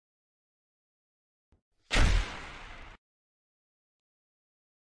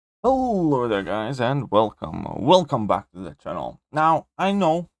Hello there guys and welcome back to the channel. Now I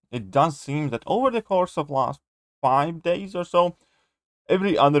know it does seem that over the course of last 5 days or so,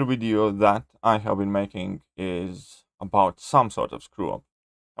 every other video that I have been making is about some sort of screw up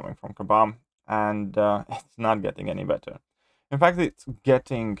coming from Kabam, and it's not getting any better. In fact, it's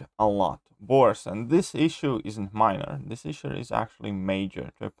getting a lot worse, and this issue isn't minor. This issue is actually major,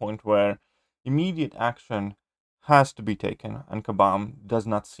 to a point where immediate action has to be taken, and Kabam does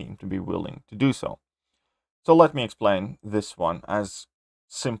not seem to be willing to do so. So let me explain this one as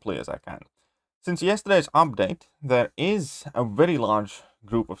simply as I can. Since yesterday's update, there is a very large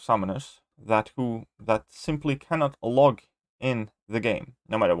group of summoners that simply cannot log in the game,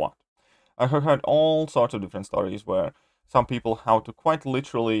 no matter what. I have heard all sorts of different stories where some people how to quite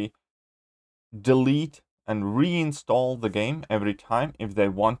literally delete and reinstall the game every time if they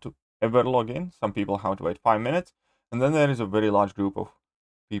want to ever log in. Some people how to wait 5 minutes, and then there is a very large group of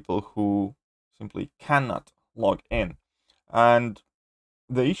people who simply cannot log in. And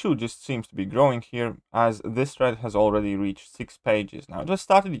the issue just seems to be growing here, as this thread has already reached 6 pages now. It just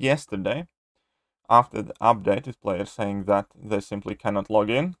started yesterday after the update with players saying that they simply cannot log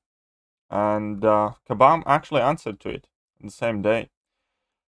in, and Kabam actually answered to it on the same day,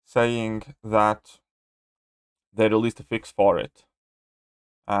 saying that they released a fix for it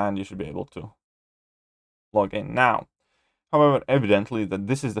and you should be able to log in now. However, evidently that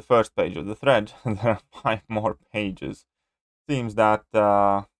this is the first page of the thread and there are 5 more pages. Seems that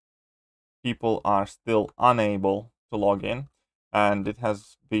people are still unable to log in, and it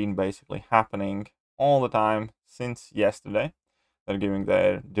has been basically happening all the time since yesterday. They're giving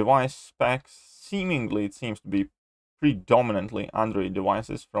their device specs. Seemingly it seems to be predominantly Android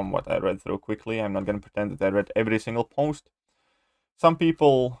devices from what I read through quickly. I'm not going to pretend that I read every single post. Some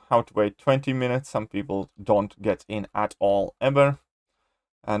people have to wait 20 minutes, some people don't get in at all ever.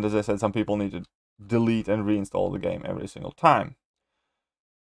 And as I said, some people need to delete and reinstall the game every single time.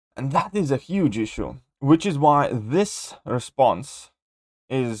 And that is a huge issue, which is why this response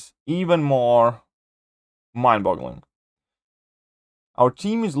is even more mind-boggling. Our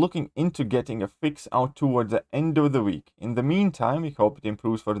team is looking into getting a fix out towards the end of the week. In the meantime, we hope it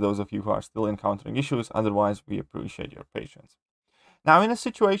improves for those of you who are still encountering issues. Otherwise, we appreciate your patience. Now, in a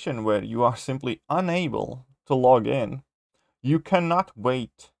situation where you are simply unable to log in, you cannot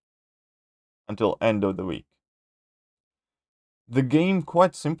wait until end of the week. The game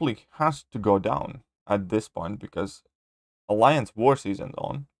quite simply has to go down at this point, because Alliance War Season's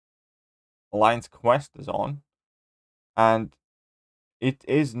on, Alliance Quest is on, and it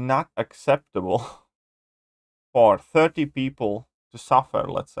is not acceptable for 30 people to suffer,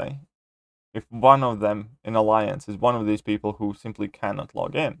 let's say, if one of them in Alliance is one of these people who simply cannot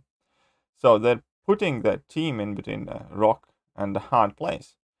log in. So they're putting their team in between a rock and a hard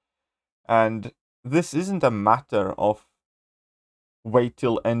place. And this isn't a matter of wait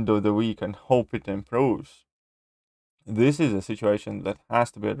till end of the week and hope it improves. This is a situation that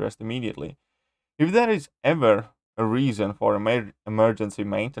has to be addressed immediately. If there is ever a reason for emergency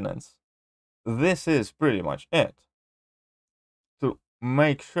maintenance, this is pretty much it. To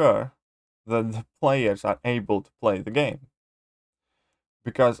make sure that the players are able to play the game.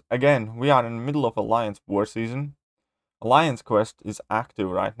 Because again, we are in the middle of Alliance War Season. Alliance Quest is active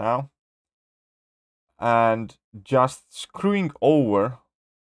right now. And just screwing over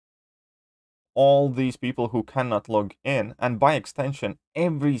all these people who cannot log in, and by extension,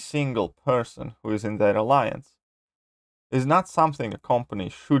 every single person who is in their alliance, is not something a company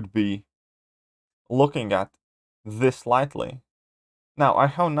should be looking at this lightly. Now, I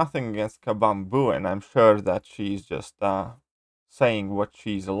have nothing against Kabam, and I'm sure that she's just saying what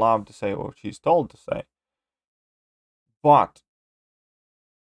she's allowed to say or what she's told to say. But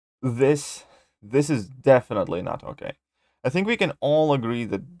this is definitely not okay. I think we can all agree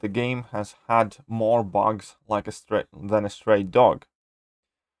that the game has had more bugs like than a stray dog.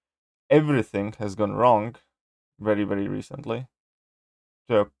 Everything has gone wrong very, very recently,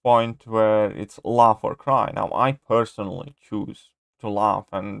 to a point where it's laugh or cry. Now, I personally choose to laugh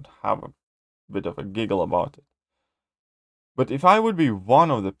and have a bit of a giggle about it. But if I would be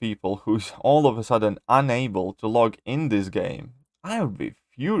one of the people who's all of a sudden unable to log in this game, I would be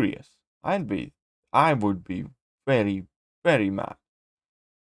furious. I would be very, very mad.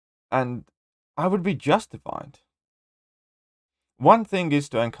 And I would be justified. One thing is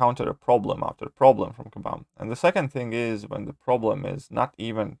to encounter a problem after problem from Kabam, and the second thing is when the problem is not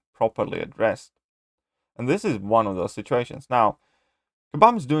even properly addressed. And this is one of those situations. Now,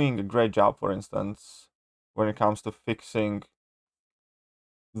 Kabam's doing a great job, for instance, when it comes to fixing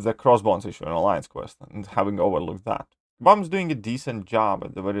the crossbones issue in Alliance Quest and having overlooked that. Kabam's doing a decent job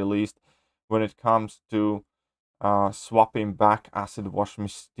at the very least when it comes to swapping back Acid Wash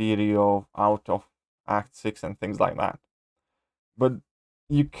Mysterio out of Act 6 and things like that. But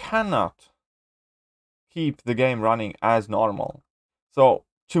you cannot keep the game running as normal. So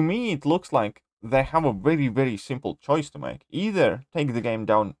to me, it looks like they have a very, very simple choice to make. Either take the game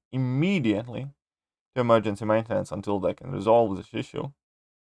down immediately to emergency maintenance until they can resolve this issue,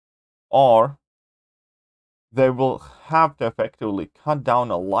 or they will have to effectively cut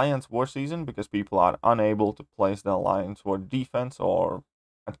down Alliance War Season because people are unable to place the Alliance War defense or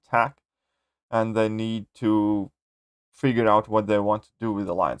attack, and they need to figure out what they want to do with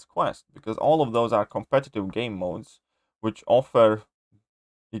Alliance Quest, because all of those are competitive game modes which offer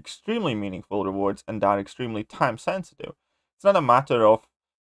extremely meaningful rewards and are extremely time sensitive. It's not a matter of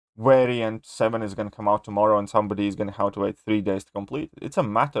Variant 7 is going to come out tomorrow and somebody is going to have to wait 3 days to complete it. It's a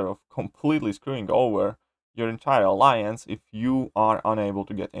matter of completely screwing over your entire alliance if you are unable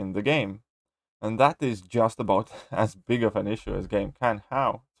to get in the game. And that is just about as big of an issue as game can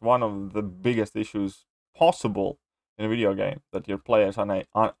have. It's one of the biggest issues possible in a video game, that your players are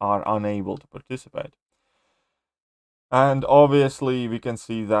unable to participate. And obviously we can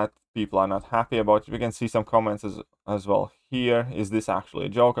see that people are not happy about it. We can see some comments as well here. Is this actually a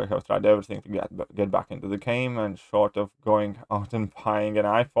joke? I have tried everything to get back into the game, and short of going out and buying an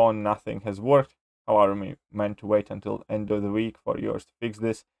iPhone, nothing has worked. How are we meant to wait until end of the week for yours to fix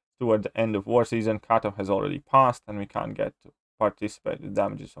this? Toward the end of war season, cutoff has already passed and we can't get to participate with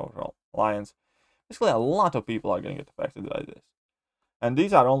damages overall alliance. Basically, a lot of people are going to get affected by this. And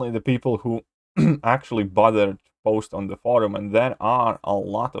these are only the people who actually bothered to post on the forum, and there are a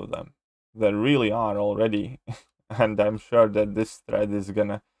lot of them. There really are already. And I'm sure that this thread is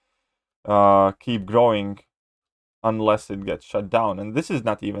gonna keep growing unless it gets shut down. And this is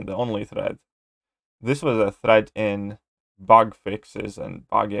not even the only thread. This was a thread in bug fixes and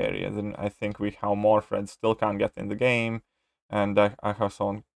bug areas, and I think we have more threads still can't get in the game, and I have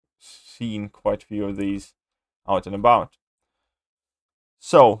seen quite a few of these out and about.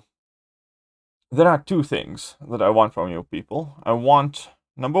 So there are two things that I want from you people. I want,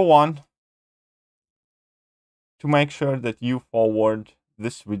 number one, to make sure that you forward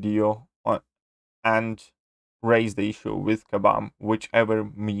this video and raise the issue with Kabam, whichever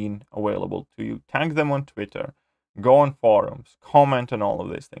mean available to you. Tag them on Twitter, go on forums, comment on all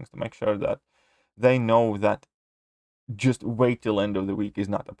of these things to make sure that they know that just wait till end of the week is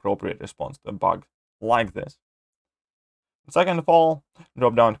not appropriate response to a bug like this. Second of all,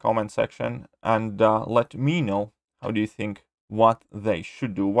 drop down comment section and let me know how do you think what they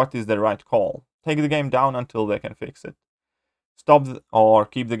should do. What is the right call? Take the game down until they can fix it. Stop or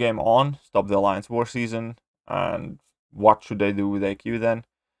keep the game on. Stop the Alliance War Season. And what should they do with AQ then?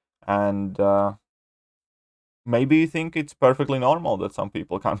 And maybe you think it's perfectly normal that some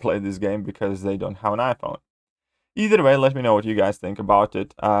people can't play this game because they don't have an iPhone. Either way, let me know what you guys think about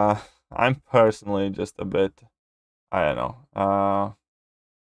it. I'm personally just a bit, I don't know.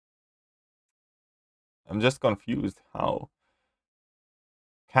 I'm just confused how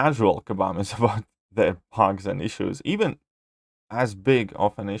casual Kabam is about their bugs and issues, even as big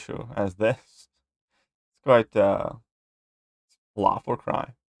of an issue as this. It's quite laugh or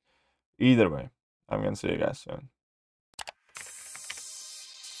cry. Either way, I'm gonna see you guys soon.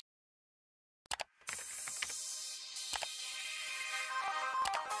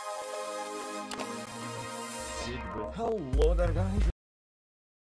 Hello there guys,